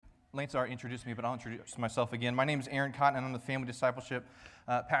Lance already introduced me, but I'll introduce myself again. My name is Aaron Cotton, and I'm the Family Discipleship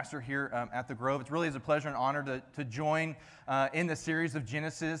Pastor here at The Grove. It really is a pleasure and honor to join in the series of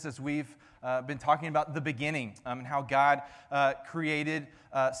Genesis as we've been talking about the beginning and how God created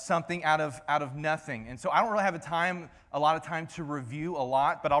something out of nothing. And so I don't really have a lot of time to review a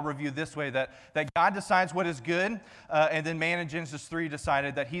lot, but I'll review this way, that God decides what is good, and then man in Genesis 3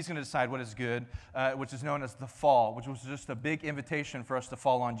 decided that he's going to decide what is good, which is known as the fall, which was just a big invitation for us to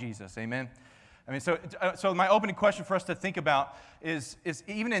fall on Jesus. Amen? I mean, so my opening question for us to think about is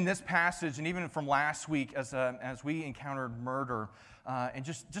even in this passage and even from last week as we encountered murder and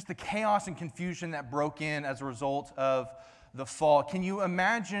just the chaos and confusion that broke in as a result of the fall. Can you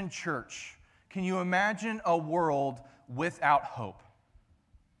imagine, church? Can you imagine a world without hope?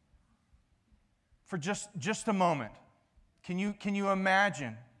 For just a moment, can you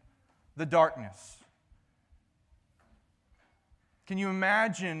imagine the darkness? Can you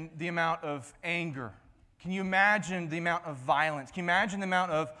imagine the amount of anger? Can you imagine the amount of violence? Can you imagine the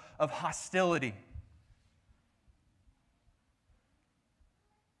amount of hostility?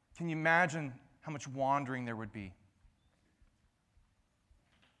 Can you imagine how much wandering there would be?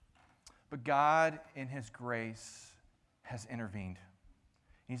 But God, in His grace, has intervened.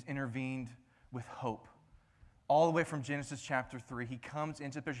 He's intervened with hope. All the way from Genesis chapter 3, He comes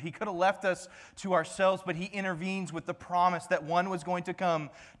into the picture. He could have left us to ourselves, but He intervenes with the promise that one was going to come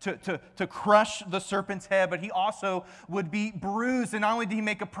to crush the serpent's head, but He also would be bruised. And not only did He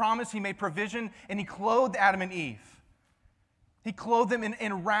make a promise, He made provision, and He clothed Adam and Eve. He clothed them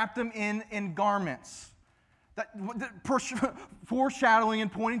and wrapped them in garments. Foreshadowing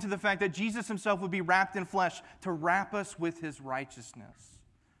and pointing to the fact that Jesus Himself would be wrapped in flesh to wrap us with His righteousness.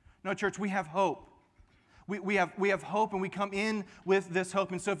 No, church, we have hope. We have hope, and we come in with this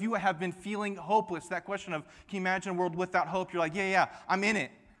hope. And so if you have been feeling hopeless, that question of, can you imagine a world without hope? You're like, yeah, I'm in it.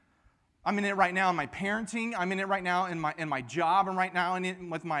 I'm in it right now in my parenting. I'm in it right now in my job. I'm right now in it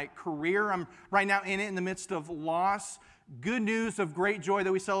with my career. I'm right now in it in the midst of loss. Good news of great joy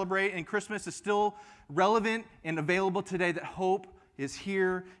that we celebrate, and Christmas is still relevant and available today, that hope is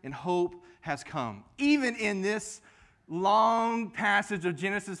here and hope has come. Even in this long passage of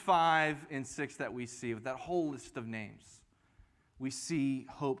Genesis 5 and 6 that we see, with that whole list of names, we see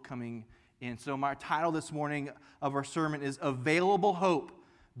hope coming in. So my title this morning of our sermon is Available Hope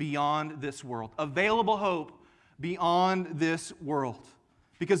Beyond This World. Available hope beyond this world.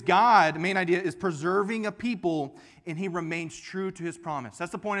 Because God, the main idea, is preserving a people, and He remains true to His promise.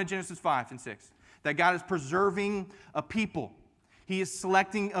 That's the point of Genesis 5 and 6, that God is preserving a people. He is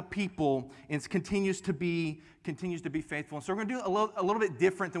selecting a people and continues to be faithful. And so we're going to do a little bit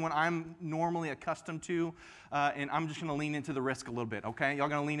different than what I'm normally accustomed to, and I'm just going to lean into the risk a little bit, okay? Y'all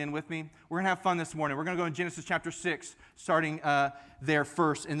going to lean in with me? We're going to have fun this morning. We're going to go in Genesis chapter 6, starting there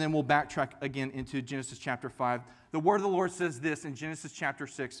first, and then we'll backtrack again into Genesis chapter 5. The word of the Lord says this in Genesis chapter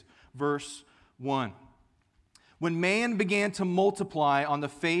 6, verse 1. When man began to multiply on the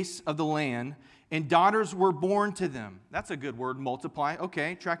face of the land, and daughters were born to them. That's a good word, multiply.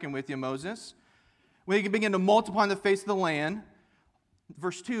 Okay, tracking with you, Moses. When they began to multiply on the face of the land,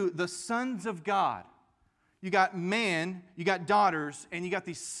 verse 2, the sons of God. You got man, you got daughters, and you got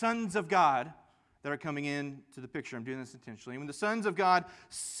these sons of God that are coming into the picture. I'm doing this intentionally. When the sons of God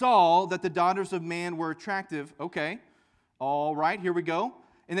saw that the daughters of man were attractive, okay, all right, here we go.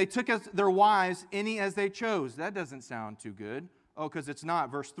 And they took as their wives any as they chose. That doesn't sound too good. Oh, because it's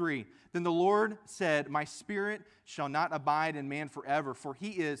not. Verse 3. Then the Lord said, my spirit shall not abide in man forever, for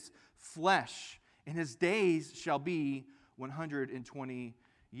he is flesh, and his days shall be 120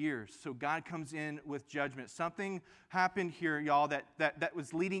 years. So God comes in with judgment. Something happened here, y'all, that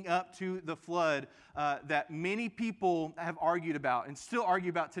was leading up to the flood that many people have argued about and still argue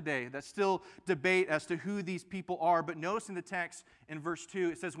about today, that still debate as to who these people are. But notice in the text in verse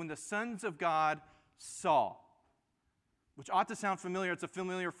 2, it says, when the sons of God saw, which ought to sound familiar. It's a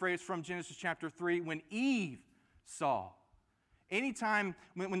familiar phrase from Genesis chapter 3, when Eve saw. Anytime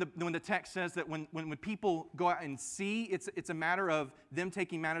when the text says that when people go out and see, it's a matter of them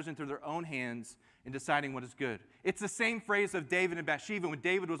taking matters into their own hands and deciding what is good. It's the same phrase of David and Bathsheba when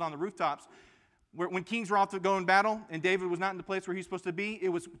David was on the rooftops. When kings were off to go in battle and David was not in the place where he's supposed to be, it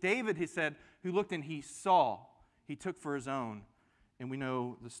was David, he said, who looked and he saw. He took for his own. And we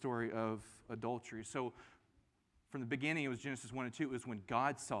know the story of adultery. So from the beginning, it was Genesis 1 and 2. It was when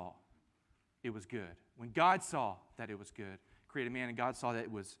God saw it was good. When God saw that it was good. Created man, and God saw that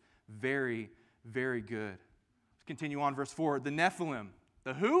it was very, very good. Let's continue on, verse 4. The Nephilim.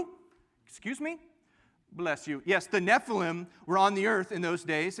 The who? Excuse me? Bless you. Yes, the Nephilim were on the earth in those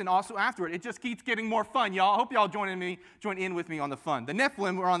days and also afterward. It just keeps getting more fun, y'all. I hope y'all join in with me on the fun. The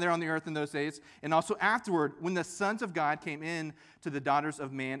Nephilim were on the earth in those days and also afterward when the sons of God came in to the daughters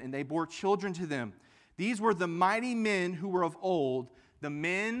of man and they bore children to them. These were the mighty men who were of old, the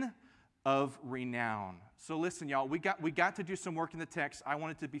men of renown. So listen, y'all, we got to do some work in the text. I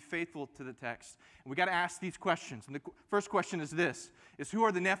wanted to be faithful to the text. And we got to ask these questions. And the first question is this, is who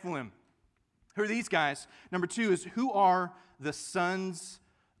are the Nephilim? Who are these guys? Number two is, who are the sons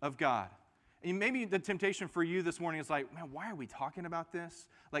of God? And maybe the temptation for you this morning is like, man, why are we talking about this?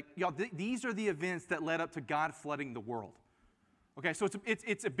 Like, y'all, these are the events that led up to God flooding the world. Okay, so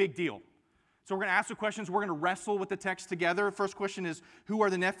it's a big deal. So we're going to ask the questions. We're going to wrestle with the text together. First question is, who are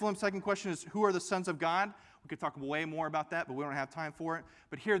the Nephilim? Second question is, who are the sons of God? We could talk way more about that, but we don't have time for it.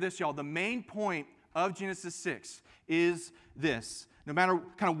 But hear this, y'all. The main point of Genesis 6 is this. No matter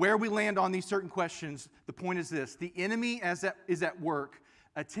kind of where we land on these certain questions, the point is this. The enemy is at work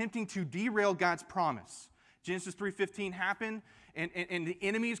attempting to derail God's promise. Genesis 3:15 happened, and the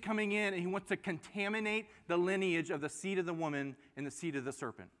enemy is coming in, and he wants to contaminate the lineage of the seed of the woman and the seed of the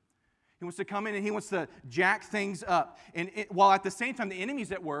serpent. He wants to come in, and he wants to jack things up. And while at the same time, the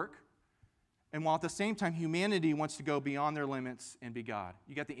enemy's at work, and while at the same time, humanity wants to go beyond their limits and be God.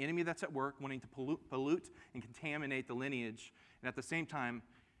 You got the enemy that's at work, wanting to pollute and contaminate the lineage. And at the same time,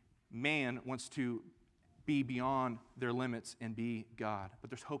 man wants to be beyond their limits and be God.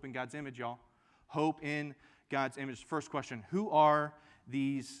 But there's hope in God's image, y'all. Hope in God's image. First question, who are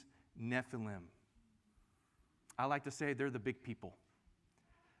these Nephilim? I like to say they're the big people.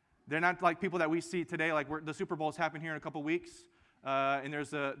 They're not like people that we see today, like the Super Bowl's happening here in a couple weeks, and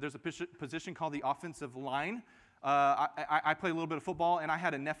there's a position called the offensive line. I play a little bit of football, and I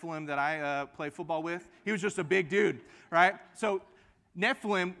had a Nephilim that I played football with. He was just a big dude, right? So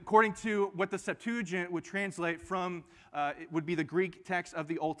Nephilim, according to what the Septuagint would translate from, it would be the Greek text of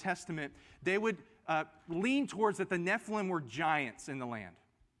the Old Testament, they would lean towards that the Nephilim were giants in the land.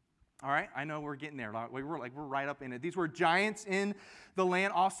 All right, I know we're getting there. We're right up in it. These were giants in the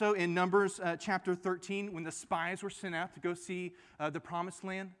land. Also in Numbers chapter 13, when the spies were sent out to go see the promised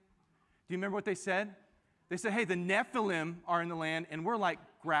land. Do you remember what they said? They said, hey, the Nephilim are in the land, and we're like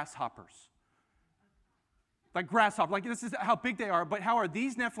grasshoppers. Like grasshoppers. Like this is how big they are. But how are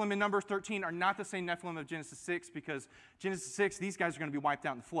these Nephilim in Numbers 13 are not the same Nephilim of Genesis 6, because Genesis 6, these guys are going to be wiped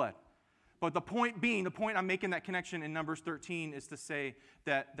out in the flood. But the point I'm making that connection in Numbers 13 is to say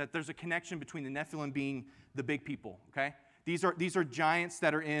that there's a connection between the Nephilim being the big people, okay? These are giants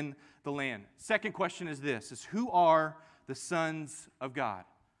that are in the land. Second question is this, is who are the sons of God?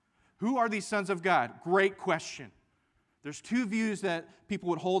 Who are these sons of God? Great question. There's two views that people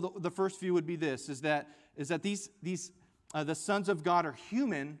would hold. The first view would be this, is that the sons of God are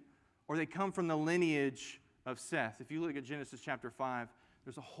human, or they come from the lineage of Seth. If you look at Genesis chapter 5,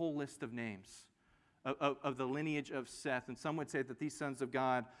 there's a whole list of names of the lineage of Seth. And some would say that these sons of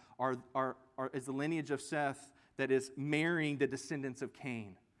God is the lineage of Seth that is marrying the descendants of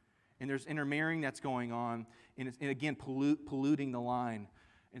Cain. And there's intermarrying that's going on, and again, polluting the line.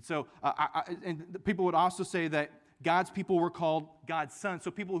 And so, and people would also say that God's people were called God's sons. So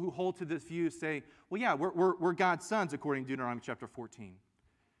people who hold to this view say, well, yeah, we're God's sons, according to Deuteronomy chapter 14.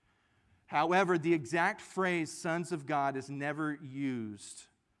 However, the exact phrase sons of God is never used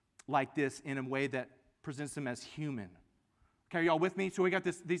like this in a way that presents them as human. Okay, are y'all with me? So we got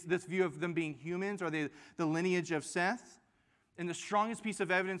this view of them being humans. Are they the lineage of Seth? And the strongest piece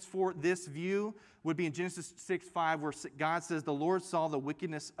of evidence for this view would be in Genesis 6:5, where God says, the Lord saw the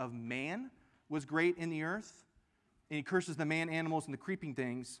wickedness of man was great in the earth, and he curses the man, animals, and the creeping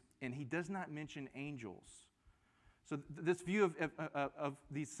things, and he does not mention angels. So this view of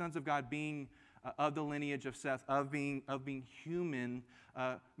these sons of God being of the lineage of Seth, of being human,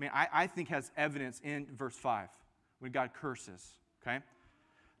 I think has evidence in verse 5 when God curses. Okay.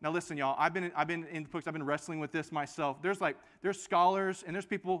 Now listen, y'all. I've been in the books. I've been wrestling with this myself. There's scholars and there's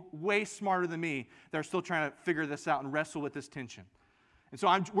people way smarter than me that are still trying to figure this out and wrestle with this tension. And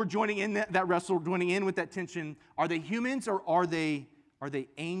so we're joining in that wrestle, joining in with that tension. Are they humans or are they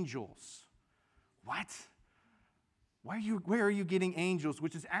angels? What? Where are you getting angels?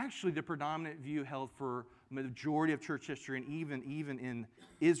 Which is actually the predominant view held for majority of church history and even in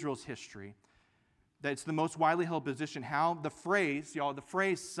Israel's history. That's the most widely held position. How the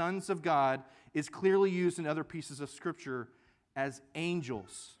phrase sons of God is clearly used in other pieces of Scripture as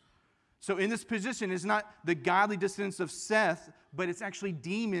angels. So in this position, it's not the godly descendants of Seth, but it's actually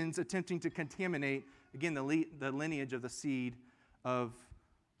demons attempting to contaminate, again, the lineage of the seed of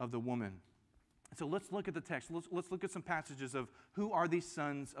the woman. So let's look at the text. Let's look at some passages of who are these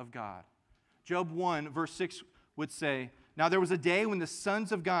sons of God. Job 1, verse 6 would say, "Now there was a day when the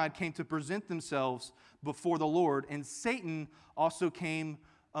sons of God came to present themselves before the Lord, and Satan also came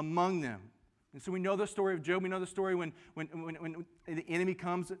among them." And so we know the story of Job. We know the story when the enemy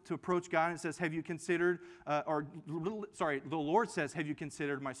comes to approach God and says, "Have you considered," the Lord says, "Have you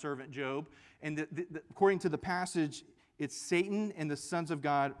considered my servant Job?" And according to the passage, it's Satan and the sons of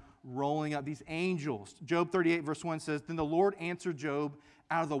God rolling up, these angels. Job 38, verse 1 says, "Then the Lord answered Job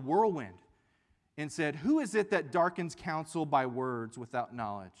out of the whirlwind and said, 'Who is it that darkens counsel by words without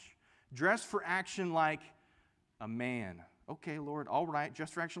knowledge? Dress for action like a man.'" Okay, Lord, all right,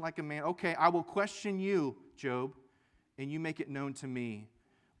 dress for action like a man. Okay, I will question you, Job, and you make it known to me.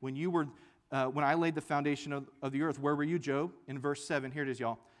 When I laid the foundation of the earth, where were you, Job? In verse 7, here it is,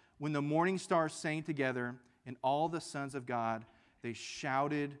 y'all. "When the morning stars sang together, and all the sons of God, they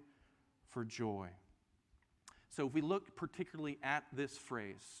shouted for joy." So if we look particularly at this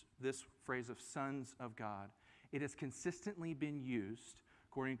phrase of sons of God, it has consistently been used,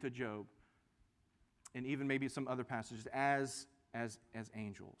 according to Job, and even maybe some other passages, as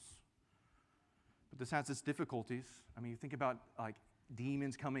angels. But this has its difficulties. I mean, you think about like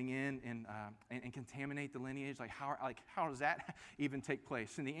demons coming in and contaminate the lineage. How does that even take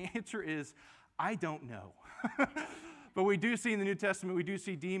place? And the answer is, I don't know. But we do see in the New Testament, we do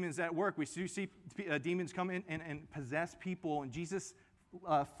see demons at work. We do see demons come in and possess people, and Jesus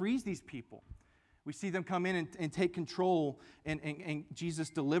frees these people. We see them come in and take control, and Jesus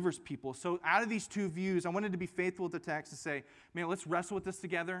delivers people. So out of these two views, I wanted to be faithful with the text to say, man, let's wrestle with this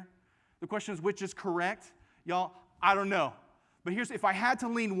together. The question is, which is correct? Y'all, I don't know. But if I had to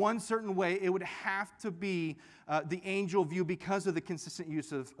lean one certain way, it would have to be the angel view because of the consistent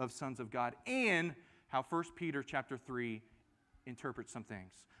use of sons of God and how 1 Peter chapter 3 interprets some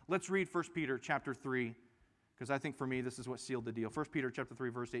things. Let's read 1 Peter chapter 3, because I think for me this is what sealed the deal. 1 Peter chapter 3,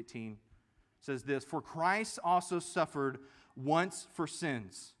 verse 18 says this: "For Christ also suffered once for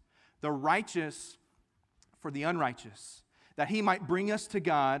sins, the righteous for the unrighteous, that he might bring us to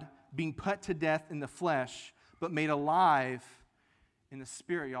God, being put to death in the flesh, but made alive in the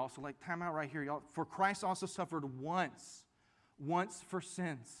spirit," y'all. So time out right here, y'all. "For Christ also suffered once for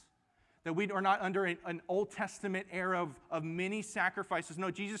sins." That we are not under an Old Testament era of many sacrifices. No,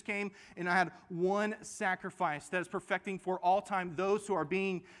 Jesus came and had one sacrifice that is perfecting for all time those who are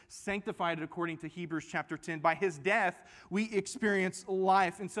being sanctified according to Hebrews chapter 10. By his death, we experience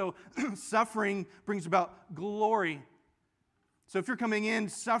life. And so suffering brings about glory. So if you're coming in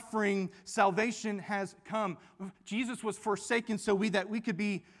suffering, salvation has come. Jesus was forsaken so that we could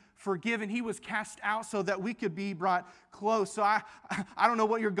be forgiven. He was cast out so that we could be brought close. So I don't know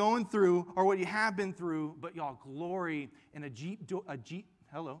what you're going through or what you have been through, but y'all, glory and a deep joy.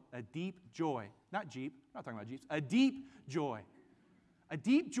 Not Jeep, I'm not talking about Jeeps. A deep joy. A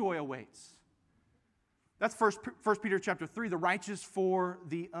deep joy awaits. That's 1 Peter chapter 3, the righteous for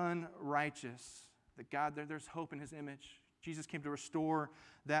the unrighteous. That God, there's hope in his image. Jesus came to restore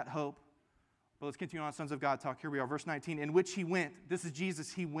that hope. But let's continue on Sons of God talk. Here we are, verse 19. "In which he went," this is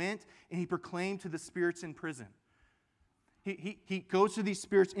Jesus, "he went and he proclaimed to the spirits in prison." He goes to these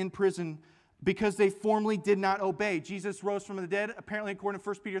spirits in prison because they formerly did not obey. Jesus rose from the dead, apparently according to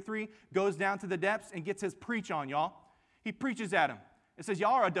 1 Peter 3, goes down to the depths and gets his preach on, y'all. He preaches at them. It says,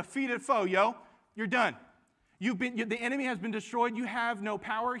 y'all are a defeated foe, yo. You're done. The enemy has been destroyed. You have no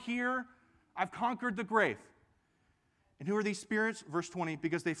power here. I've conquered the grave. And who are these spirits? Verse 20,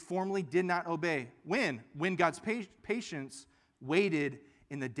 "Because they formerly did not obey." When? When God's patience waited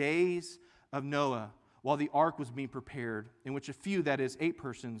in the days of Noah while the ark was being prepared, in which a few, that is 8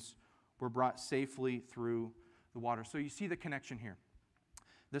 persons, were brought safely through the water. So you see the connection here.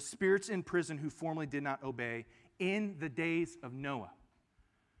 The spirits in prison who formerly did not obey in the days of Noah.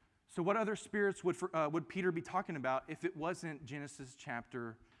 So what other spirits would Peter be talking about if it wasn't Genesis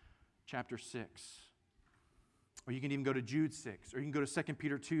chapter 6? Or you can even go to Jude 6, or you can go to 2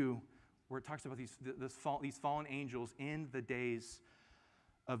 Peter 2, where it talks about these fallen angels in the days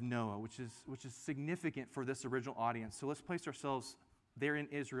of Noah, which is significant for this original audience. So let's place ourselves there in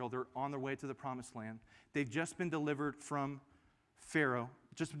Israel. They're on their way to the promised land. They've just been delivered from Pharaoh,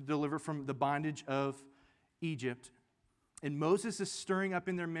 just been delivered from the bondage of Egypt. And Moses is stirring up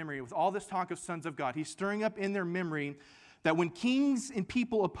in their memory, with all this talk of sons of God, he's stirring up in their memory that when kings and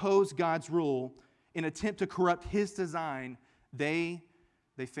people oppose God's rule, in attempt to corrupt his design, they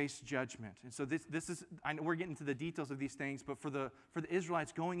face judgment. And so this is, I know we're getting into the details of these things, but for the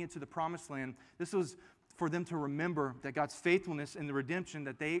Israelites going into the promised land, this was for them to remember that God's faithfulness and the redemption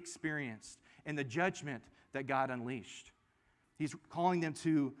that they experienced and the judgment that God unleashed. He's calling them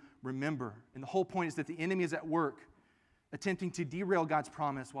to remember. And the whole point is that the enemy is at work attempting to derail God's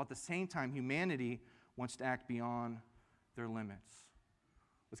promise, while at the same time humanity wants to act beyond their limits.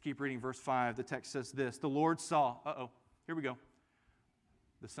 Let's keep reading verse 5. The text says this, the Lord saw, here we go.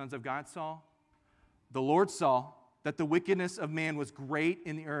 The sons of God saw, the Lord saw that the wickedness of man was great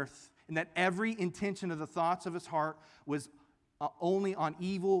in the earth, and that every intention of the thoughts of his heart was only on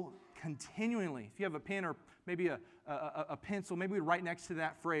evil continually. If you have a pen or maybe a pencil, maybe we write next to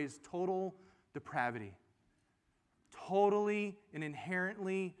that phrase, total depravity. Totally and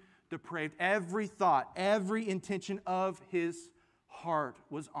inherently depraved. Every thought, every intention of his heart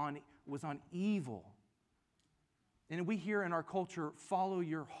was on evil. And we hear in our culture, follow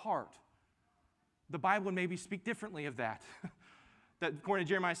your heart. The Bible would maybe speak differently of that. That according to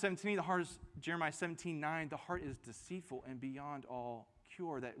Jeremiah 17, Jeremiah 17:9, the heart is deceitful and beyond all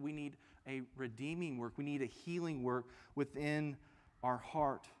cure. That we need a redeeming work. We need a healing work within our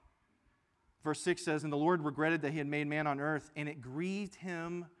heart. Verse 6 says, and the Lord regretted that he had made man on earth, and it grieved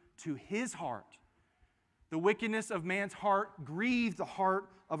him to his heart. The wickedness of man's heart grieved the heart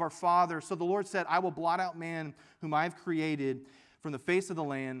of our Father. So the Lord said, I will blot out man whom I have created from the face of the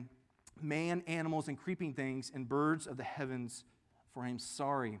land, man, animals, and creeping things, and birds of the heavens, for I am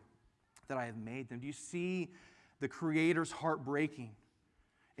sorry that I have made them. Do you see the Creator's heart breaking?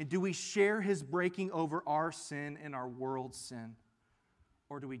 And do we share his breaking over our sin and our world's sin?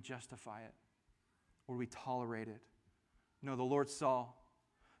 Or do we justify it? Or do we tolerate it? No, the Lord saw.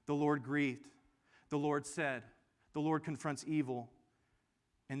 The Lord grieved. The Lord said. The Lord confronts evil.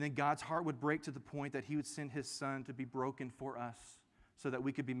 And then God's heart would break to the point that he would send his Son to be broken for us so that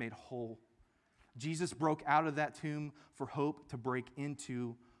we could be made whole. Jesus broke out of that tomb for hope to break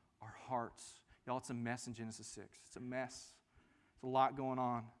into our hearts. Y'all, it's a mess in Genesis 6. It's a mess. It's a lot going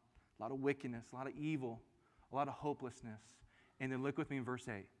on. A lot of wickedness, a lot of evil, a lot of hopelessness. And then look with me in verse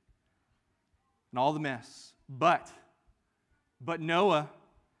 8. And all the mess. But Noah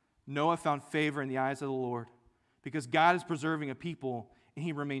found favor in the eyes of the Lord, because God is preserving a people and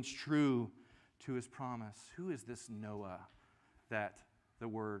he remains true to his promise. Who is this Noah that the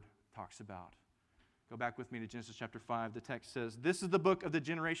word talks about? Go back with me to Genesis chapter 5. The text says, this is the book of the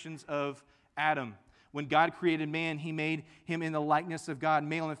generations of Adam. When God created man, he made him in the likeness of God.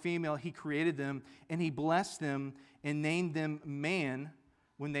 Male and female, he created them, and he blessed them and named them man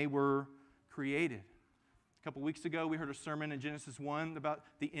when they were created. A couple weeks ago, we heard a sermon in Genesis 1 about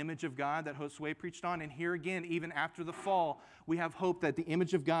the image of God that Josue preached on. And here again, even after the fall, we have hope that the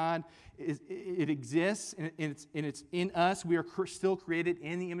image of God, it exists, and it's in us. We are still created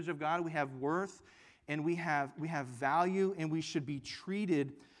in the image of God. We have worth, and we have value, and we should be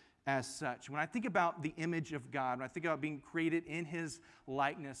treated as such. When I think about the image of God, when I think about being created in his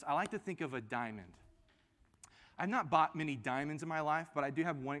likeness, I like to think of a diamond. I've not bought many diamonds in my life, but I do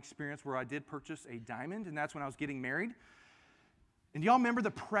have one experience where I did purchase a diamond, and that's when I was getting married. And y'all remember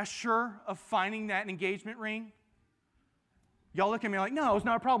the pressure of finding that engagement ring? Y'all look at me like, no, it's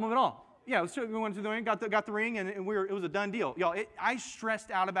not a problem at all. Yeah, so we went to the ring, got the ring, and it was a done deal. Y'all, I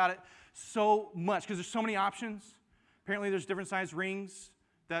stressed out about it so much because there's so many options. Apparently there's different size rings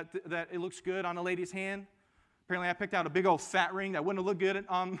that it looks good on a lady's hand. Apparently I picked out a big old fat ring that wouldn't have looked good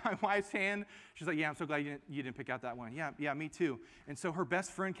on my wife's hand. She's like, yeah, I'm so glad you didn't pick out that one. Yeah, me too. And so her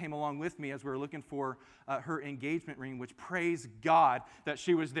best friend came along with me as we were looking for her engagement ring, which praise God that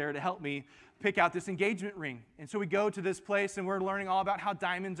she was there to help me pick out this engagement ring. And so we go to this place and we're learning all about how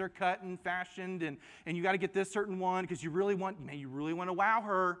diamonds are cut and fashioned, and you got to get this certain one because you really want to wow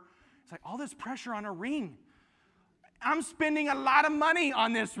her. It's like all this pressure on a ring. I'm spending a lot of money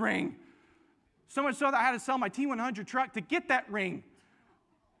on this ring. So much so that I had to sell my T100 truck to get that ring.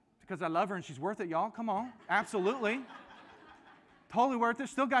 Because I love her and she's worth it, y'all. Come on. Absolutely. Totally worth it.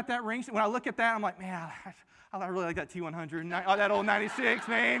 Still got that ring. When I look at that, I'm like, man, I really like that T100. That old 96,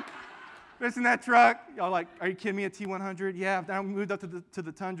 man. Listen to that truck. Y'all like, are you kidding me? A T100? Yeah. I moved up to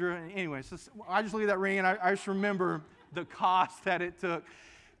the Tundra. Anyway, so I just look at that ring and I just remember the cost that it took.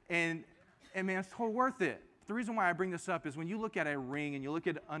 And man, it's totally worth it. The reason why I bring this up is when you look at a ring and you look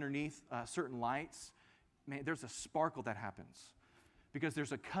at underneath certain lights, man, there's a sparkle that happens. Because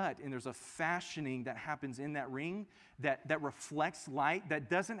there's a cut and there's a fashioning that happens in that ring that reflects light, that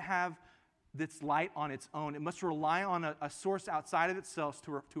doesn't have this light on its own. It must rely on a source outside of itself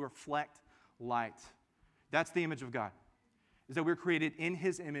to reflect light. That's the image of God, is that we're created in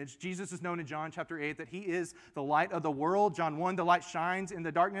his image. Jesus is known in John chapter 8 that he is the light of the world. John 1, the light shines in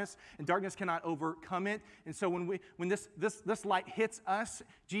the darkness, and darkness cannot overcome it. And so when this light hits us,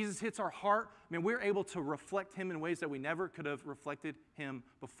 Jesus hits our heart, man, we're able to reflect him in ways that we never could have reflected him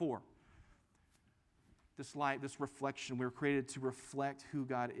before. This light, this reflection, we were created to reflect who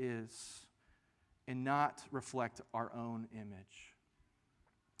God is. and not reflect our own image.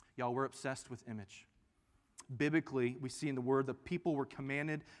 Y'all, we're obsessed with image. Biblically, we see in the Word that people were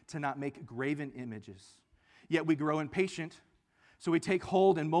commanded to not make graven images. Yet we grow impatient, so we take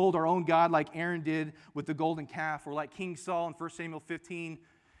hold and mold our own God like Aaron did with the golden calf, or like King Saul in 1 Samuel 15.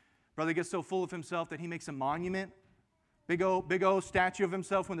 Brother gets so full of himself that he makes a monument, big old statue of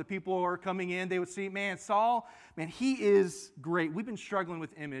himself. When the people are coming in, they would see, man, Saul, man, he is great. We've been struggling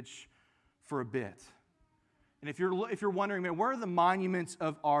with image for a bit. And if you're wondering, man, where are the monuments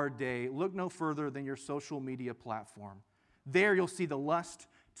of our day? Look no further than your social media platform. There you'll see the lust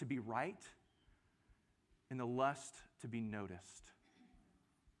to be right and the lust to be noticed.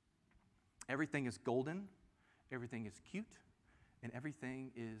 Everything is golden, everything is cute, and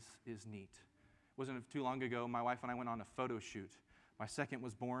everything is neat. It wasn't too long ago, my wife and I went on a photo shoot. My second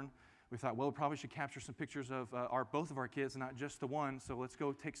was born. We thought, well, we probably should capture some pictures of both of our kids, not just the one. So let's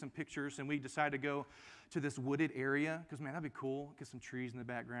go take some pictures. And we decided to go to this wooded area because, man, that'd be cool. Get some trees in the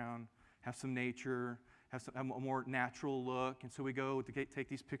background, have some nature, have a more natural look. And so we go to take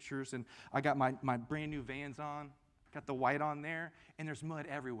these pictures. And I got my brand new Vans on, got the white on there, and there's mud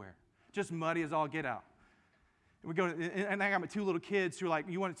everywhere. Just muddy as all get out. And we go, and I got my two little kids who are like,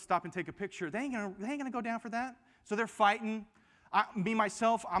 you want to stop and take a picture? They ain't gonna go down for that. So they're fighting.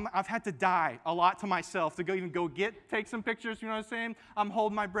 Myself, I've had to die a lot to myself to take some pictures, you know what I'm saying? I'm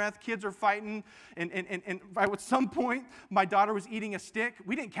holding my breath, kids are fighting, and at some point, my daughter was eating a stick.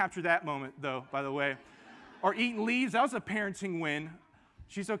 We didn't capture that moment, though, by the way. Or eating leaves, that was a parenting win.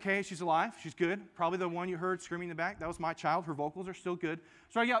 She's okay, she's alive, she's good. Probably the one you heard screaming in the back, that was my child. Her vocals are still good.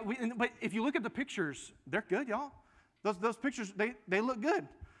 So yeah, but if you look at the pictures, they're good, y'all. Those pictures, they look good.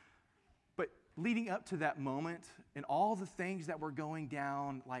 Leading up to that moment and all the things that were going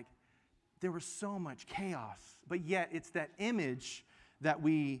down, like there was so much chaos, but yet it's that image that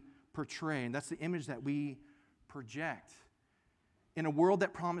we portray, and that's the image that we project. In a world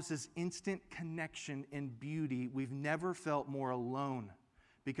that promises instant connection and beauty, we've never felt more alone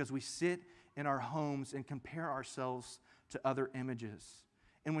because we sit in our homes and compare ourselves to other images.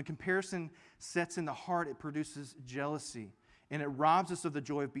 And when comparison sets in the heart, it produces jealousy. And it robs us of the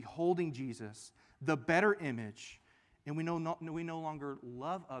joy of beholding Jesus, the better image, and we no longer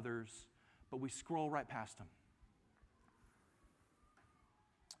love others, but we scroll right past them.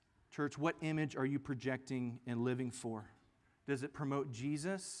 Church, what image are you projecting and living for? Does it promote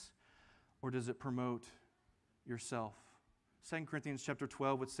Jesus, or does it promote yourself? 2 Corinthians chapter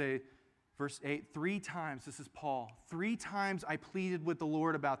 12 would say, verse 8, 3 times, this is Paul, 3 times I pleaded with the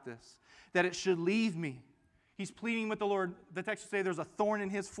Lord about this, that it should leave me. He's pleading with the Lord. The text would say there's a thorn in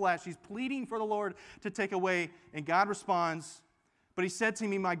his flesh. He's pleading for the Lord to take away. And God responds, but he said to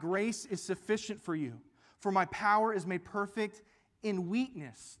me, my grace is sufficient for you, for my power is made perfect in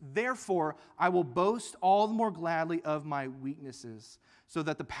weakness. Therefore, I will boast all the more gladly of my weaknesses, so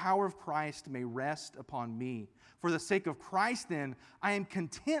that the power of Christ may rest upon me. For the sake of Christ, then, I am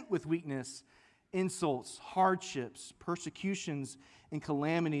content with weakness, insults, hardships, persecutions, and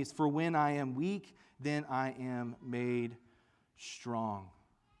calamities. For when I am weak, then I am made strong.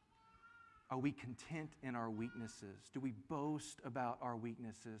 Are we content in our weaknesses? Do we boast about our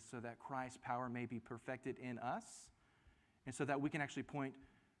weaknesses so that Christ's power may be perfected in us? And so that we can actually point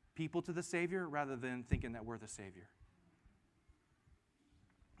people to the Savior rather than thinking that we're the Savior?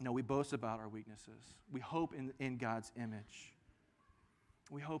 No, we boast about our weaknesses. We hope in God's image.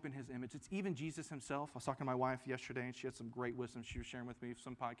 We hope in his image. It's even Jesus himself. I was talking to my wife yesterday, and she had some great wisdom she was sharing with me,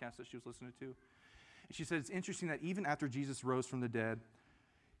 some podcasts that she was listening to. And she said it's interesting that even after Jesus rose from the dead,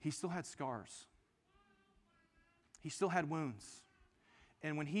 he still had scars. He still had wounds.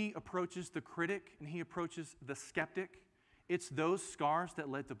 And when he approaches the critic and he approaches the skeptic, it's those scars that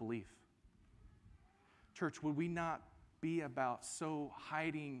led to belief. Church, would we not be about so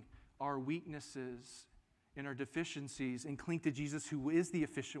hiding our weaknesses and our deficiencies and cling to Jesus, who is the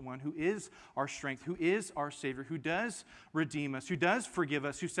efficient one, who is our strength, who is our Savior, who does redeem us, who does forgive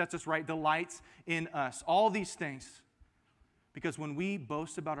us, who sets us right, delights in us. All these things. Because when we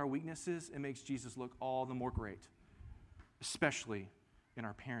boast about our weaknesses, it makes Jesus look all the more great, especially in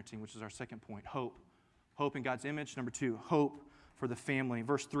our parenting, which is our second point, hope. Hope in God's image. Number 2, hope for the family.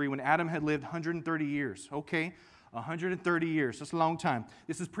 Verse 3, when Adam had lived 130 years, okay, 130 years. That's a long time.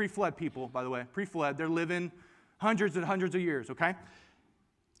 This is pre-flood people, by the way. Pre-flood. They're living hundreds and hundreds of years, okay?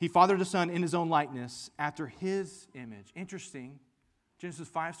 He fathered a son in his own likeness after his image. Interesting. Genesis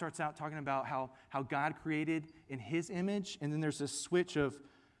 5 starts out talking about how God created in his image, and then there's this switch of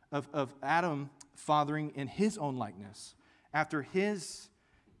Adam fathering in his own likeness after his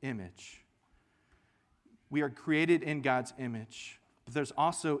image. We are created in God's image. but there's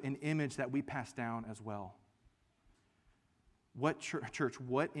also an image that we pass down as well. What church,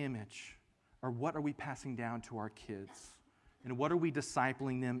 what image, or what are we passing down to our kids? And what are we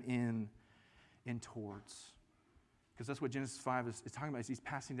discipling them in and towards? Because that's what Genesis 5 is talking about. Is he's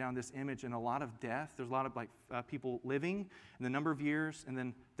passing down this image and a lot of death. There's a lot of people living in the number of years, and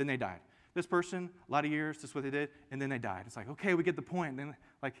then they died. This person, a lot of years, this is what they did, and then they died. It's like, okay, we get the point. And then,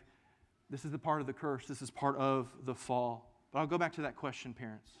 this is the part of the curse. This is part of the fall. But I'll go back to that question,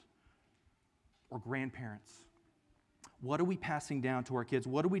 parents or grandparents. What are we passing down to our kids?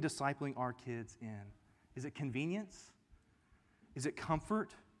 What are we discipling our kids in? Is it convenience? Is it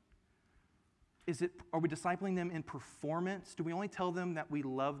comfort? Are we discipling them in performance? Do we only tell them that we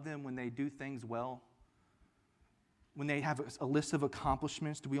love them when they do things well? When they have a list of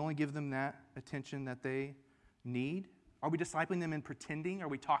accomplishments, do we only give them that attention that they need? Are we discipling them in pretending? Are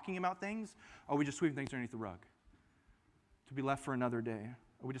we talking about things? Or are we just sweeping things underneath the rug to be left for another day?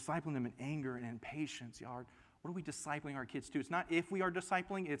 Are we discipling them in anger and in patience? What are we discipling our kids to? It's not if we are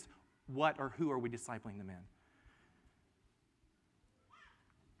discipling, it's what or who are we discipling them in?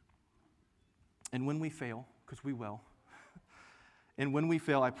 And when we fail, because we will, and when we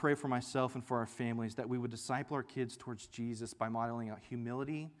fail, I pray for myself and for our families that we would disciple our kids towards Jesus by modeling out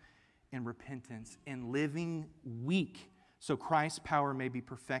humility and repentance and living weak so Christ's power may be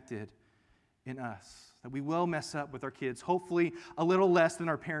perfected in us. That we will mess up with our kids, hopefully a little less than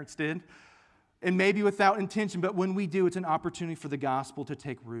our parents did, and maybe without intention, but when we do, it's an opportunity for the gospel to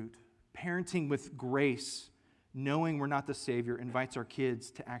take root. Parenting with grace, knowing we're not the Savior, invites our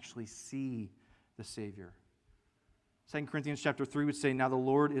kids to actually see the Savior. 2 Corinthians chapter 3 would say, now the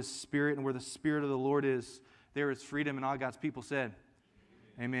Lord is Spirit, and where the Spirit of the Lord is, there is freedom. And all God's people said,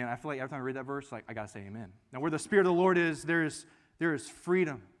 amen. I feel like every time I read that verse, I got to say amen. Now where the Spirit of the Lord is, there is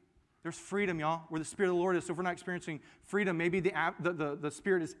freedom. There's freedom, y'all, where the Spirit of the Lord is. So if we're not experiencing freedom, maybe the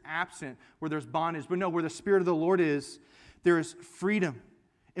Spirit is absent where there's bondage. But no, where the Spirit of the Lord is, there is freedom.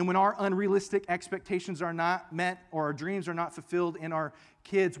 And when our unrealistic expectations are not met or our dreams are not fulfilled in our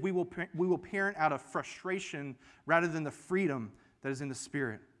kids, we will parent out of frustration rather than the freedom that is in the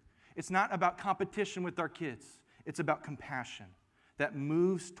Spirit. It's not about competition with our kids. It's about compassion that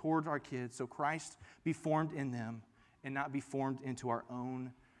moves toward our kids so Christ be formed in them and not be formed into our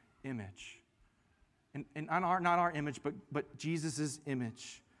own image. And not our image, but Jesus'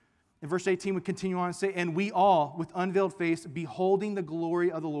 image. In verse 18, we continue on and say, and we all, with unveiled face, beholding the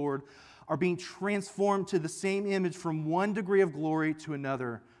glory of the Lord, are being transformed to the same image from one degree of glory to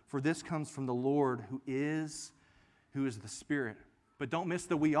another. For this comes from the Lord who is the Spirit. But don't miss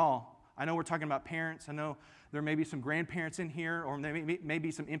the we all. I know we're talking about parents. I know there may be some grandparents in here, or maybe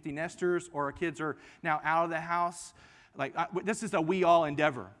some empty nesters, or our kids are now out of the house. This is a we all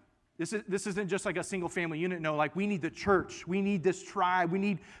endeavor. This isn't just like a single family unit. No, we need the church. We need this tribe. We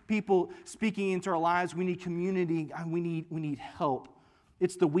need people speaking into our lives. We need community. We need help.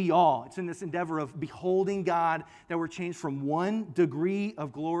 It's the we all. It's in this endeavor of beholding God that we're changed from one degree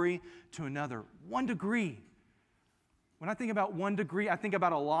of glory to another. 1 degree. When I think about 1 degree, I think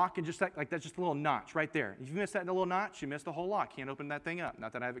about a lock and just that's just a little notch right there. If you miss that little notch, you miss the whole lock. Can't open that thing up.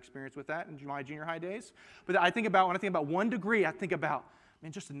 Not that I have experience with that in my junior high days. But when I think about 1 degree, I think about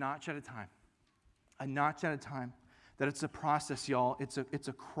just a notch at a time. A notch at a time. That it's a process, y'all. It's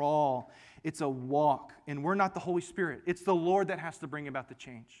a crawl. It's a walk. And we're not the Holy Spirit. It's the Lord that has to bring about the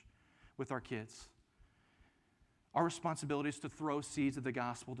change with our kids. Our responsibility is to throw seeds of the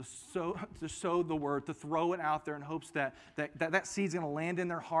gospel, to sow the word, to throw it out there in hopes that seed's going to land in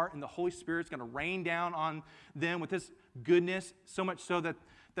their heart and the Holy Spirit's going to rain down on them with His goodness, so much so that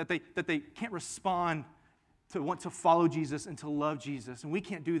they can't respond to want to follow Jesus and to love Jesus. And we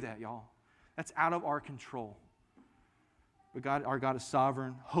can't do that, y'all. That's out of our control. But our God is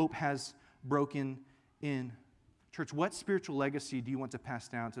sovereign. Hope has broken in. Church, what spiritual legacy do you want to pass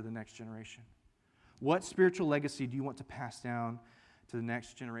down to the next generation? What spiritual legacy do you want to pass down to the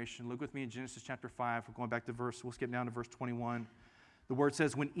next generation? Look with me in Genesis chapter 5. We're going back to we'll skip down to verse 21. The word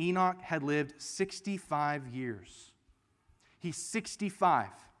says, when Enoch had lived 65 years, he's 65.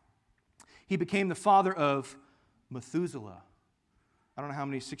 He became the father of Methuselah. I don't know how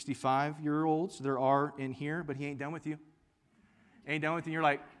many 65-year-olds there are in here, but he ain't done with you. Ain't done with you. You're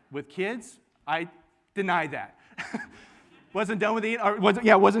like, with kids? I deny that. Wasn't done with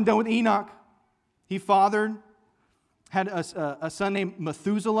Enoch. He had a son named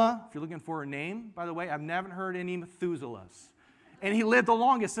Methuselah. If you're looking for a name, by the way, I've never heard any Methuselahs. And he lived the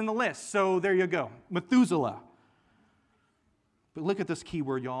longest in the list, so there you go, Methuselah. But look at this key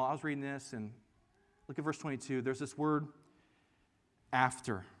word, y'all. I was reading this, and look at verse 22. There's this word,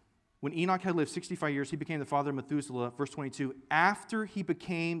 after. When Enoch had lived 65 years, he became the father of Methuselah. Verse 22, after he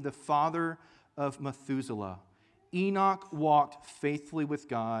became the father of Methuselah, Enoch walked faithfully with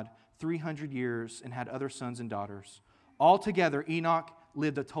God 300 years and had other sons and daughters. Altogether, Enoch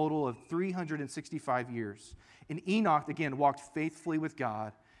lived a total of 365 years. And Enoch, again, walked faithfully with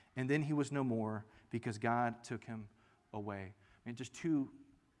God, and then he was no more because God took him away.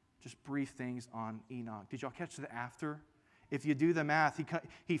 Just brief things on Enoch. Did y'all catch the after? If you do the math,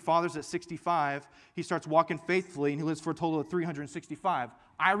 he fathers at 65, he starts walking faithfully, and he lives for a total of 365.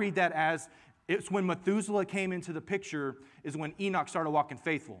 I read that as it's when Methuselah came into the picture is when Enoch started walking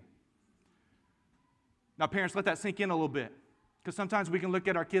faithful. Now, parents, let that sink in a little bit, because sometimes we can look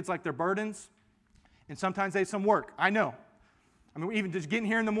at our kids like they're burdens, and sometimes they have some work. I know. Even just getting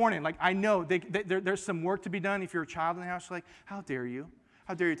here in the morning, I know there's some work to be done. If you're a child in the house, you're like, how dare you?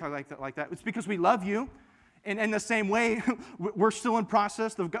 How dare you talk like that? It's because we love you. And in the same way, we're still in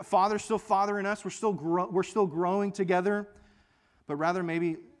process. The Father's still fathering us. We're still growing together. But rather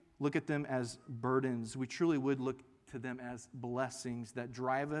maybe look at them as burdens. We truly would look to them as blessings that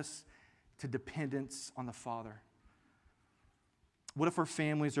drive us to dependence on the Father. What if our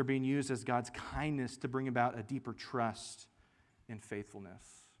families are being used as God's kindness to bring about a deeper trust in faithfulness?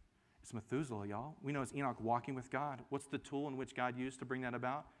 It's Methuselah, y'all. We know it's Enoch walking with God. What's the tool in which God used to bring that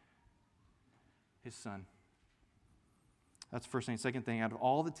about? His son. That's the first thing. Second thing, out of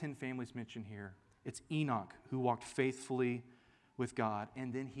all the 10 families mentioned here, it's Enoch who walked faithfully with God,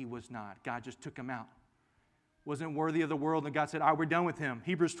 and then he was not. God just took him out. Wasn't worthy of the world, and God said, we're done with him.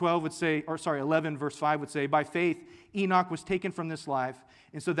 Hebrews 11, verse 5 would say, by faith, Enoch was taken from this life,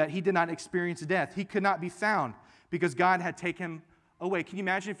 and so that he did not experience death. He could not be found because God had taken him away. Can you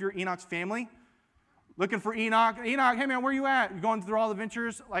imagine if you're Enoch's family? Looking for Enoch. Enoch, hey man, where you at? You're going through all the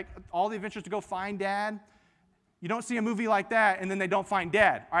adventures to go find Dad. You don't see a movie like that, and then they don't find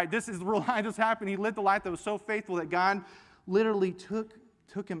Dad. All right, this is the real life that's happened. He lived a life that was so faithful that God literally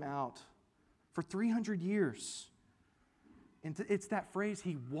took him out for 300 years. And it's that phrase,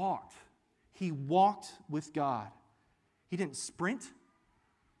 he walked. He walked with God. He didn't sprint.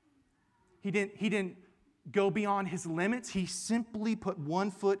 He didn't go beyond his limits. He simply put one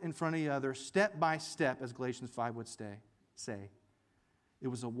foot in front of the other, step by step, as Galatians 5 would say. It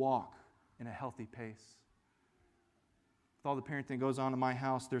was a walk in a healthy pace. With all the parenting that goes on in my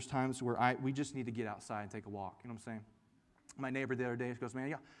house, there's times where we just need to get outside and take a walk. You know what I'm saying? My neighbor the other day goes,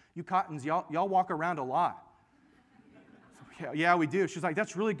 man, you Cottons, y'all walk around a lot. So, yeah, we do. She's like,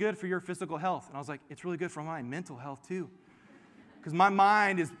 that's really good for your physical health. And I was like, it's really good for my mental health too. Because my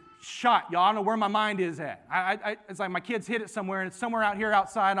mind is shot. Y'all, I don't know where my mind is at. It's like my kids hid it somewhere, and it's somewhere out here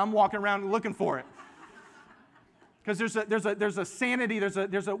outside, and I'm walking around looking for it. Because there's a sanity,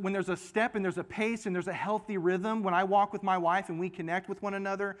 when there's a step and there's a pace and there's a healthy rhythm. When I walk with my wife and we connect with one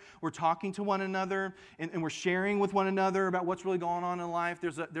another, we're talking to one another and we're sharing with one another about what's really going on in life.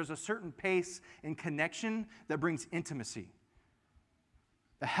 There's a certain pace and connection that brings intimacy.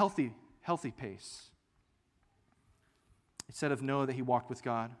 A healthy pace. It said of Noah that he walked with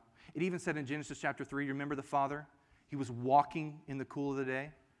God. It even said in Genesis chapter 3, you remember the father? He was walking in the cool of the day.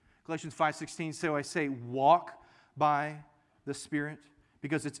 Galatians 5:16, so I say walk by the Spirit,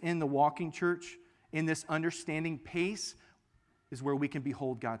 because it's in the walking, church, in this understanding pace is where we can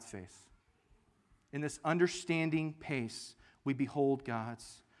behold God's face. In this understanding pace, we behold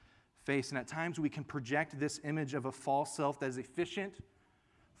God's face. And at times we can project this image of a false self that is efficient,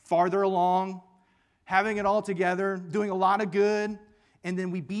 farther along, having it all together, doing a lot of good, and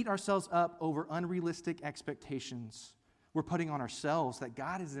then we beat ourselves up over unrealistic expectations we're putting on ourselves that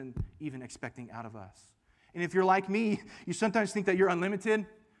God isn't even expecting out of us. And if you're like me, you sometimes think that you're unlimited and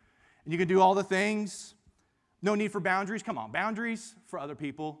you can do all the things. No need for boundaries. Come on, boundaries for other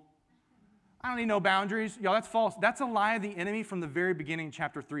people. I don't need no boundaries. Y'all, that's false. That's a lie of the enemy from the very beginning,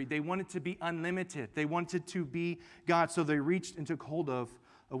 chapter 3. They wanted to be unlimited. They wanted to be God, so they reached and took hold of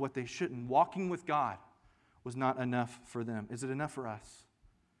what they shouldn't. Walking with God was not enough for them. Is it enough for us?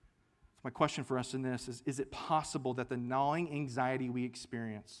 So my question for us in this is it possible that the gnawing anxiety we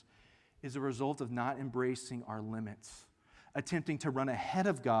experience is a result of not embracing our limits, attempting to run ahead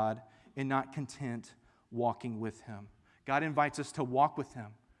of God and not content walking with Him? God invites us to walk with Him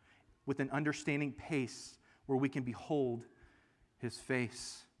with an understanding pace where we can behold His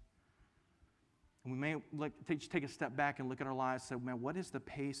face. And we may take a step back and look at our lives and say, man, what is the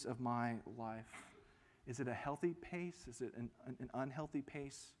pace of my life? Is it a healthy pace? Is it an unhealthy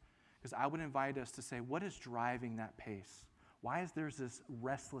pace? Because I would invite us to say, what is driving that pace? Why is there this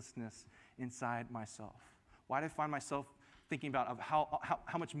restlessness inside myself? Why do I find myself thinking about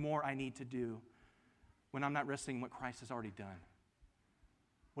how much more I need to do when I'm not resting in what Christ has already done?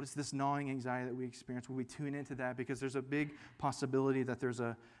 What is this gnawing anxiety that we experience? Will we tune into that? Because there's a big possibility that there's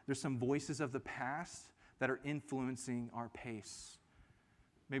some voices of the past that are influencing our pace.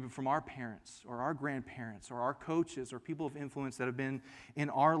 Maybe from our parents or our grandparents or our coaches or people of influence that have been in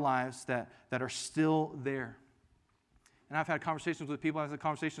our lives that are still there. And I've had conversations with people, I've had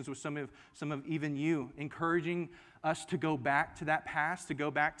conversations with some of even you, encouraging us to go back to that past, to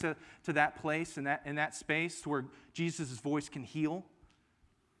go back to that place and that space where Jesus' voice can heal.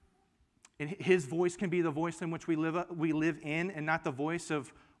 And his voice can be the voice in which we live in, and not the voice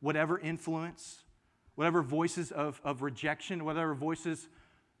of whatever influence, whatever voices of rejection, whatever voices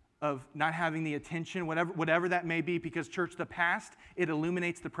of not having the attention, whatever that may be. Because, church, the past, it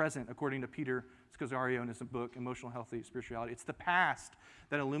illuminates the present, according to Peter Scazzaro in his book, Emotional Healthy Spirituality. It's the past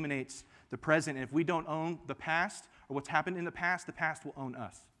that illuminates the present. And if we don't own the past or what's happened in the past will own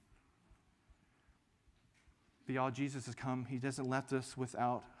us. But y'all, Jesus has come. He doesn't left us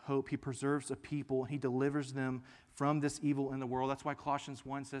without hope. He preserves a people. He delivers them from this evil in the world. That's why Colossians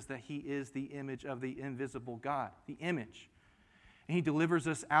 1 says that he is the image of the invisible God, the image. And he delivers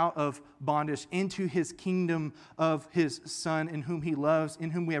us out of bondage into his kingdom of his Son, in whom he loves, in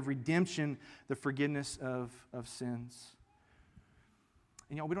whom we have redemption, the forgiveness of sins.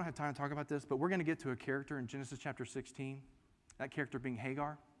 And y'all, we don't have time to talk about this, but we're going to get to a character in Genesis chapter 16. That character being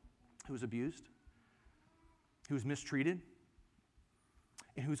Hagar, who was abused, who was mistreated,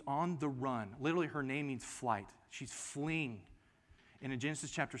 and who's on the run. Literally, her name means flight. She's fleeing. And in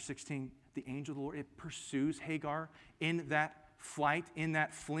Genesis chapter 16, the angel of the Lord, it pursues Hagar in that flight, in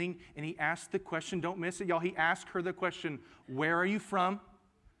that fleeing, and he asked the question, don't miss it, y'all, he asked her the question, where are you from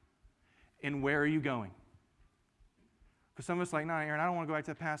and where are you going? Because some of us are like, no, Aaron, I don't want to go back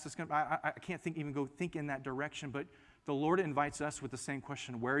to the past. I can't even go think in that direction. But the Lord invites us with the same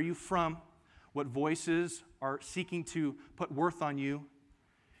question, where are you from? What voices are seeking to put worth on you?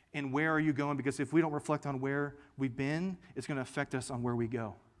 And where are you going? Because if we don't reflect on where we've been, it's going to affect us on where we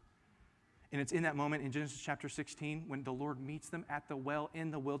go. And it's in that moment in Genesis chapter 16 when the Lord meets them at the well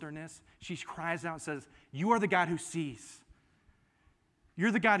in the wilderness. She cries out and says, you are the God who sees.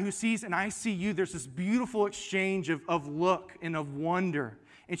 You're the God who sees, and I see you. There's this beautiful exchange of look and of wonder.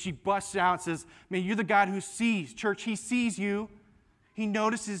 And she busts out and says, man, you're the God who sees. Church, he sees you. He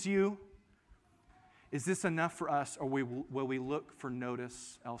notices you. Is this enough for us, or will we look for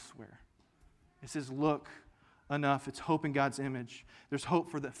notice elsewhere? It says, look enough. It's hope in God's image. There's hope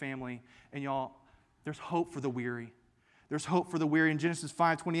for the family. And y'all, there's hope for the weary. There's hope for the weary. In Genesis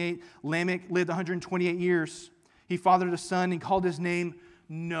 5:28, Lamech lived 128 years. He fathered a son and called his name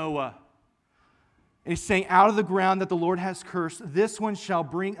Noah. And he's saying, out of the ground that the Lord has cursed, this one shall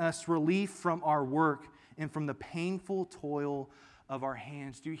bring us relief from our work and from the painful toil of our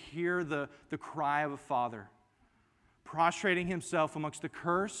hands. Do you hear the cry of a father? Prostrating himself amongst the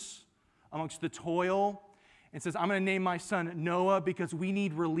curse, amongst the toil, and says, I'm going to name my son Noah because we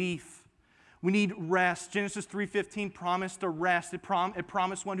need relief. We need rest. Genesis 3:15 promised a rest. It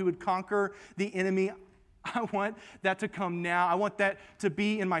promised one who would conquer the enemy. I want that to come now. I want that to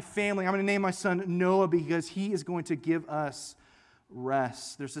be in my family. I'm going to name my son Noah because he is going to give us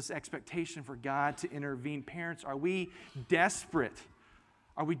rest. There's this expectation for God to intervene. Parents, are we desperate?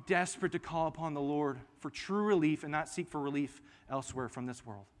 Are we desperate to call upon the Lord for true relief and not seek for relief elsewhere from this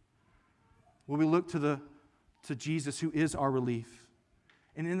world? Will we look to Jesus, who is our relief?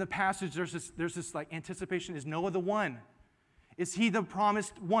 And in the passage, there's this like anticipation. Is Noah the one? Is he the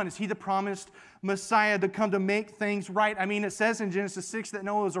promised one? Is he the promised Messiah to come to make things right? I mean, it says in Genesis 6 that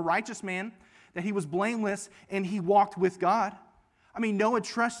Noah was a righteous man, that he was blameless, and he walked with God. I mean, Noah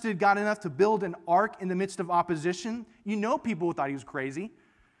trusted God enough to build an ark in the midst of opposition. You know, people thought he was crazy.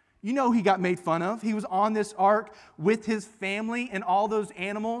 You know, he got made fun of. He was on this ark with his family and all those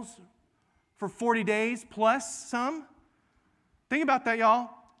animals for 40 days plus some. Think about that, y'all.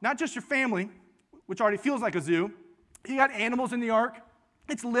 Not just your family, which already feels like a zoo. You got animals in the ark.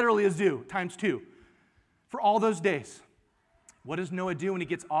 It's literally a zoo times 2 for all those days. What does Noah do when he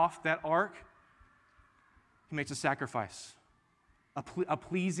gets off that ark? He makes a sacrifice, a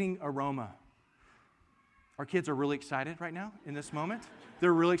pleasing aroma. Our kids are really excited right now in this moment.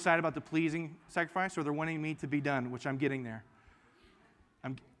 They're really excited about the pleasing sacrifice, or they're wanting me to be done, which I'm getting there.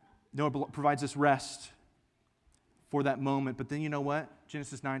 Noah provides us rest for that moment. But then you know what?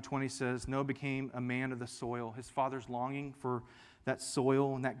 Genesis 9:20 says, Noah became a man of the soil. His father's longing for that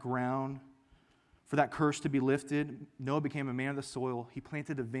soil and that ground, for that curse to be lifted. Noah became a man of the soil. He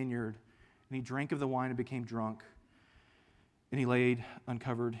planted a vineyard, and he drank of the wine and became drunk. And he laid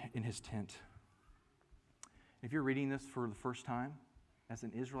uncovered in his tent. If you're reading this for the first time, as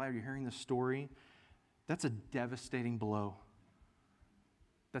an Israelite, you're hearing this story, that's a devastating blow.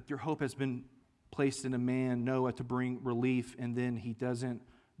 that your hope has been placed in a man, Noah, to bring relief, and then he doesn't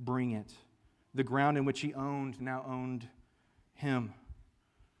bring it. The ground in which he owned now owned him.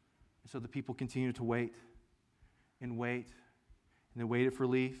 And so the people continued to wait and wait. And they waited for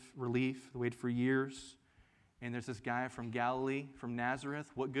relief. They waited for years. And there's this guy from Galilee, from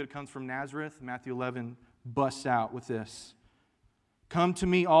Nazareth. What good comes from Nazareth? Matthew 11 busts out with this. Come to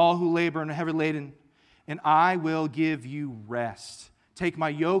me, all who labor and are heavy laden, and I will give you rest. Take my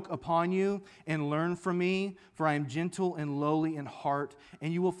yoke upon you and learn from me, for I am gentle and lowly in heart,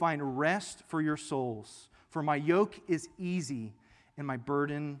 and you will find rest for your souls. For my yoke is easy and my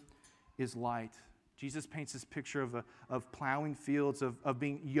burden is light. Jesus paints this picture of plowing fields, of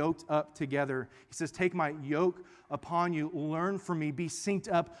being yoked up together. He says, take my yoke upon you, learn from me, be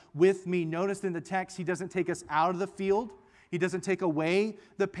synced up with me. Notice in the text, he doesn't take us out of the field. He doesn't take away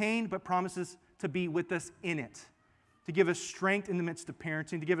the pain, but promises to be with us in it, to give us strength in the midst of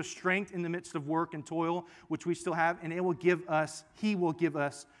parenting, to give us strength in the midst of work and toil, which we still have, and he will give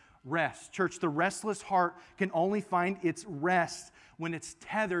us rest. Church, the restless heart can only find its rest when it's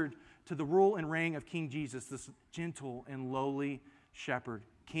tethered to the rule and reign of King Jesus, this gentle and lowly shepherd,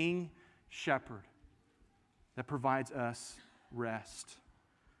 King Shepherd, that provides us rest.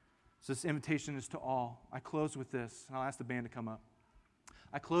 So this invitation is to all. I close with this, and I'll ask the band to come up.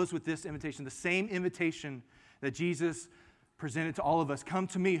 I close with this invitation, the same invitation that Jesus presented to all of us. Come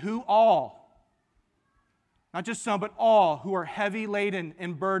to me, who all, not just some, but all who are heavy laden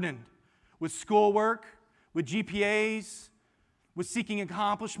and burdened with schoolwork, with GPAs, with seeking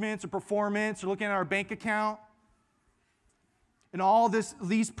accomplishments or performance or looking at our bank account. And all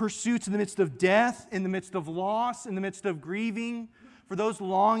these pursuits in the midst of death, in the midst of loss, in the midst of grieving, for those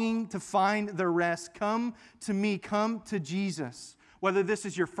longing to find their rest, come to me, come to Jesus. Whether this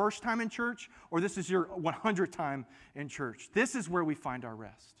is your first time in church or this is your 100th time in church, this is where we find our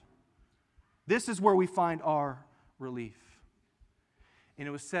rest. This is where we find our relief. And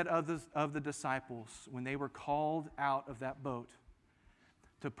it was said of the disciples when they were called out of that boat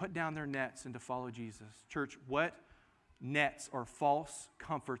to put down their nets and to follow Jesus. Church, what nets or false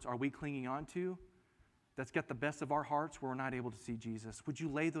comforts are we clinging on to that's got the best of our hearts where we're not able to see Jesus? Would you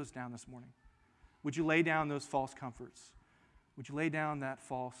lay those down this morning? Would you lay down those false comforts? Would you lay down that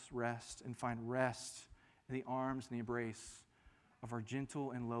false rest and find rest in the arms and the embrace of our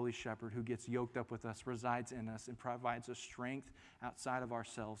gentle and lowly shepherd who gets yoked up with us, resides in us, and provides us strength outside of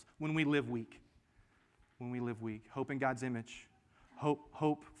ourselves when we live weak? When we live weak. Hope in God's image.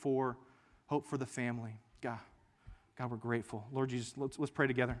 Hope for the family. God, we're grateful. Lord Jesus, let's pray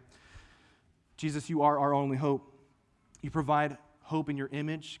together. Jesus, you are our only hope. You provide hope in your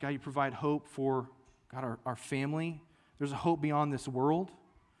image. God, you provide hope for, God, our family. There's a hope beyond this world.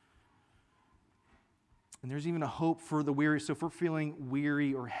 And there's even a hope for the weary. So if we're feeling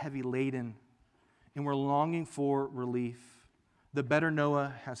weary or heavy laden and we're longing for relief, the better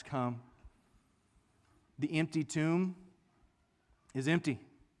Noah has come. The empty tomb is empty,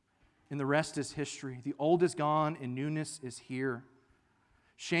 and the rest is history. The old is gone, and newness is here.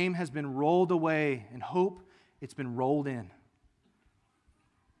 Shame has been rolled away, and hope, it's been rolled in.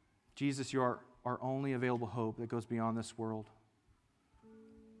 Jesus, you are our only available hope that goes beyond this world.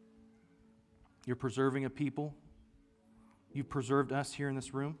 You're preserving a people. You've preserved us here in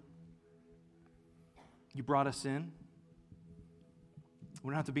this room. You brought us in. We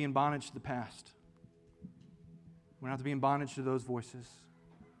don't have to be in bondage to the past. We don't have to be in bondage to those voices,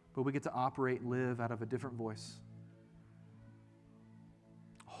 but we get to operate and live out of a different voice.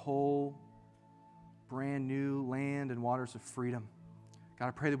 Whole, brand new land and waters of freedom. God,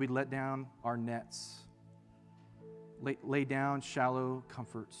 I pray that we'd let down our nets, lay down shallow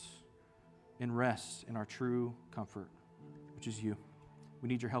comforts, and rest in our true comfort, which is you. We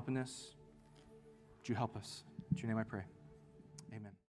need your help in this. Would you help us? In your name I pray. Amen.